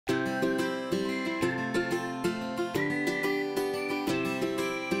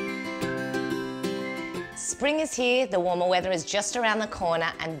Spring is here, the warmer weather is just around the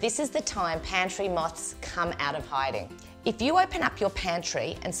corner, and this is the time pantry moths come out of hiding. If you open up your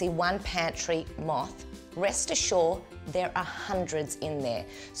pantry and see one pantry moth, rest assured there are hundreds in there.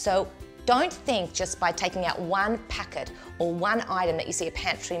 So don't think just by taking out one packet or one item that you see a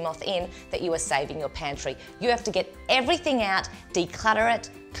pantry moth in that you are saving your pantry. You have to get everything out, declutter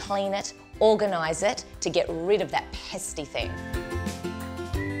it, clean it, organise it to get rid of that pesky thing.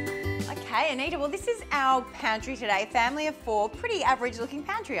 Okay, Anita, well this is our pantry today, family of 4, pretty average looking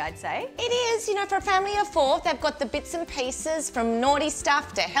pantry I'd say. It is, you know, for a family of 4, they've got the bits and pieces from naughty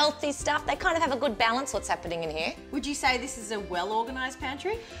stuff to healthy stuff. They kind of have a good balance what's happening in here. Would you say this is a well-organised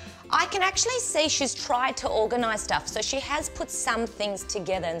pantry? I can actually see she's tried to organise stuff, so she has put some things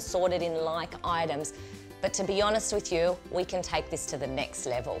together and sorted in like items. But to be honest with you, we can take this to the next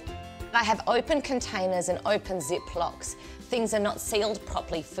level. I have open containers and open Ziplocs. Things are not sealed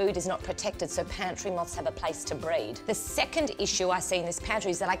properly, food is not protected, so pantry moths have a place to breed. The second issue I see in this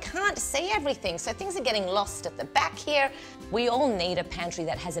pantry is that I can't see everything, so things are getting lost at the back here. We all need a pantry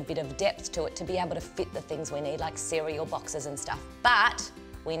that has a bit of depth to it to be able to fit the things we need, like cereal boxes and stuff. But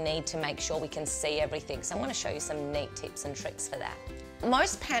we need to make sure we can see everything, so I want to show you some neat tips and tricks for that.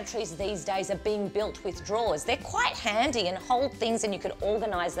 Most pantries these days are being built with drawers. They're quite handy and hold things and you can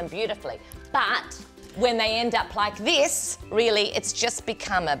organise them beautifully. But when they end up like this, really, it's just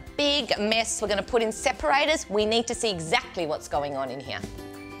become a big mess. We're going to put in separators. We need to see exactly what's going on in here.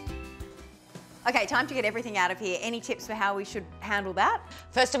 Okay, time to get everything out of here. Any tips for how we should handle that?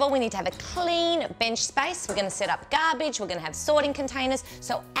 First of all, we need to have a clean bench space. We're going to set up garbage. We're going to have sorting containers.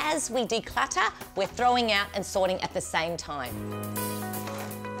 So as we declutter, we're throwing out and sorting at the same time.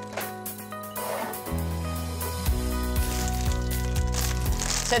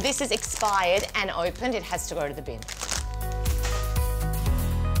 So this is expired and opened. It has to go to the bin.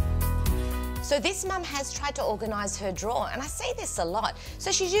 So this mum has tried to organise her drawer, and I see this a lot. So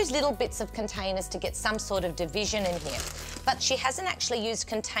she's used little bits of containers to get some sort of division in here, but she hasn't actually used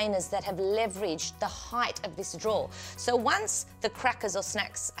containers that have leveraged the height of this drawer. So once the crackers or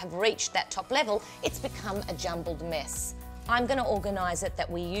snacks have reached that top level, it's become a jumbled mess. I'm going to organise it that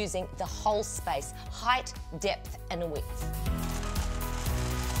we're using the whole space, height, depth and width.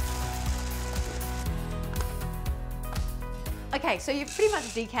 Okay, so you've pretty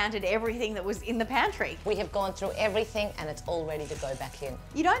much decanted everything that was in the pantry. We have gone through everything and it's all ready to go back in.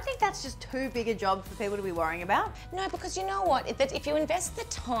 You don't think that's just too big a job for people to be worrying about? No, because you know what? If you invest the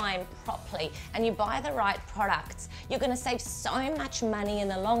time properly and you buy the right products, you're going to save so much money in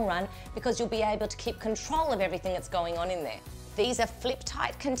the long run because you'll be able to keep control of everything that's going on in there. These are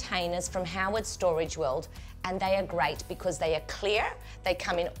flip-tight containers from Howard's Storage World, and they are great because they are clear, they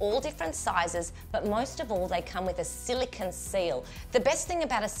come in all different sizes, but most of all they come with a silicone seal. The best thing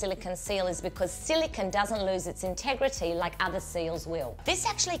about a silicone seal is because silicone doesn't lose its integrity like other seals will. This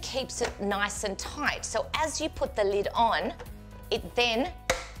actually keeps it nice and tight, so as you put the lid on, it then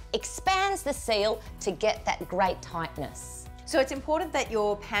expands the seal to get that great tightness. So it's important that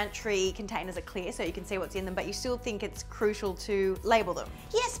your pantry containers are clear so you can see what's in them, but you still think it's crucial to label them?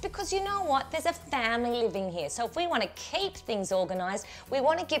 Yes, because you know what? There's a family living here. So if we want to keep things organised, we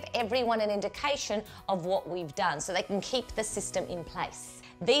want to give everyone an indication of what we've done so they can keep the system in place.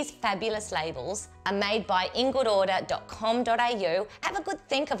 These fabulous labels are made by ingoodorder.com.au. Have a good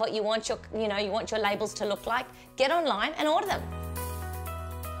think of what you want your labels to look like. Get online and order them.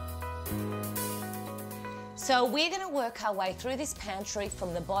 So we're going to work our way through this pantry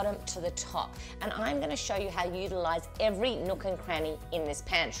from the bottom to the top, and I'm going to show you how to utilise every nook and cranny in this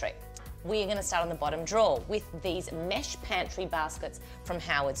pantry. We're going to start on the bottom drawer with these mesh pantry baskets from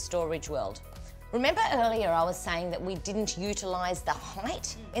Howard's Storage World. Remember earlier I was saying that we didn't utilise the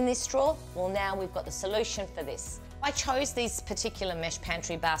height in this drawer? Well, now we've got the solution for this. I chose these particular mesh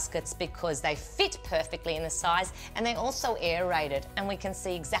pantry baskets because they fit perfectly in the size and they're also aerated, and we can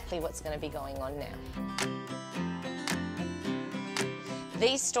see exactly what's going to be going on now.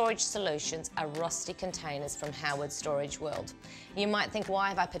 These storage solutions are Rosti containers from Howard Storage World. You might think, why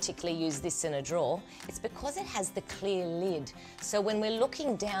have I particularly used this in a drawer? It's because it has the clear lid. So when we're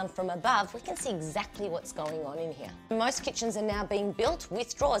looking down from above, we can see exactly what's going on in here. Most kitchens are now being built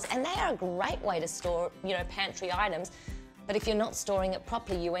with drawers, and they are a great way to store, pantry items. But if you're not storing it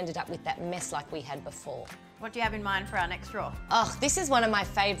properly, you ended up with that mess like we had before. What do you have in mind for our next drawer? Oh, this is one of my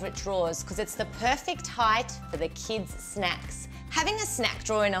favourite drawers because it's the perfect height for the kids' snacks. Having a snack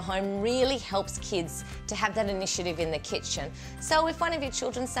drawer in a home really helps kids to have that initiative in the kitchen. So if one of your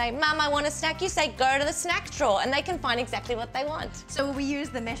children say, Mum, I want a snack, you say, go to the snack drawer, and they can find exactly what they want. So will we use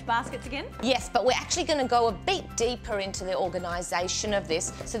the mesh baskets again? Yes, but we're actually going to go a bit deeper into the organisation of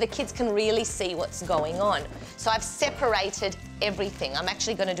this so the kids can really see what's going on. So I've separated everything. I'm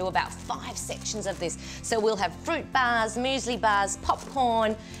actually going to do about 5 sections of this. So we'll have fruit bars, muesli bars,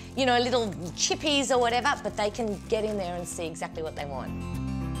 popcorn, you know, little chippies or whatever, but they can get in there and see exactly what they want.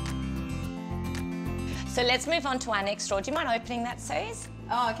 So let's move on to our next drawer. Do you mind opening that, Suze?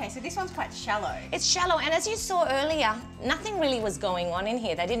 Oh, okay, so this one's quite shallow. It's shallow, and as you saw earlier, nothing really was going on in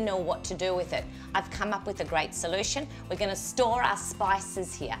here. They didn't know what to do with it. I've come up with a great solution. We're going to store our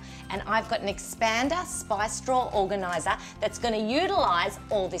spices here, and I've got an expander spice drawer organiser that's going to utilise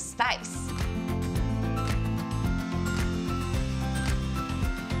all this space.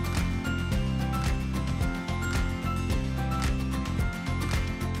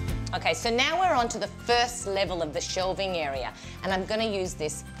 Okay, so now we're on to the first level of the shelving area, and I'm going to use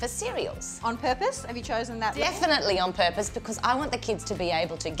this for cereals. On purpose? Have you chosen that? Definitely on purpose, because I want the kids to be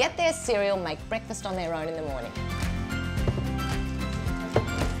able to get their cereal, make breakfast on their own in the morning.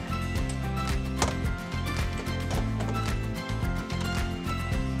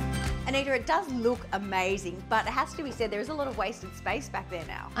 Anita, it does look amazing, but it has to be said there is a lot of wasted space back there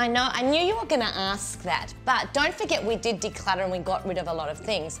now. I know, I knew you were going to ask that, but don't forget we did declutter and we got rid of a lot of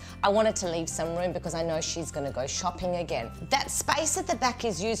things. I wanted to leave some room because I know she's going to go shopping again. That space at the back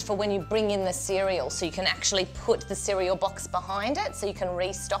is used for when you bring in the cereal, so you can actually put the cereal box behind it so you can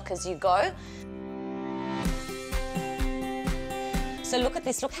restock as you go. So look at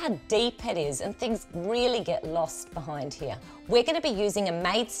this, look how deep it is, and things really get lost behind here. We're going to be using a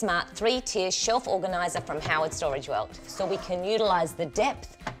Made Smart 3-tier shelf organiser from Howard Storage World, so we can utilise the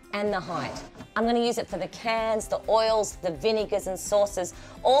depth and the height. I'm going to use it for the cans, the oils, the vinegars and sauces,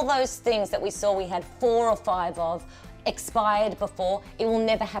 all those things that we saw we had 4 or 5 of, expired before. It will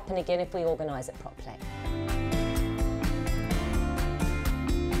never happen again if we organise it properly.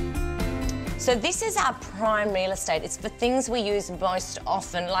 So this is our prime real estate. It's for things we use most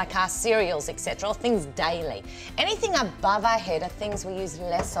often, like our cereals, etc., or things daily. Anything above our head are things we use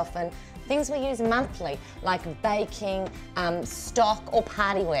less often, things we use monthly, like baking, stock or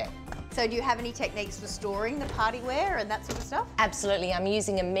party wear. So do you have any techniques for storing the party wear and that sort of stuff? Absolutely. I'm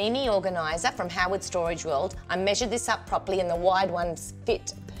using a mini organiser from Howard Storage World. I measured this up properly and the wide ones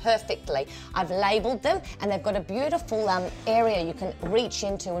fit perfectly. I've labelled them and they've got a beautiful area you can reach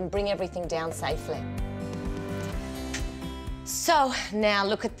into and bring everything down safely. So now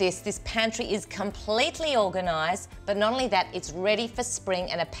look at this. This pantry is completely organised, but not only that, it's ready for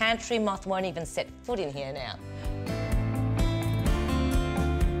spring and a pantry moth won't even set foot in here now.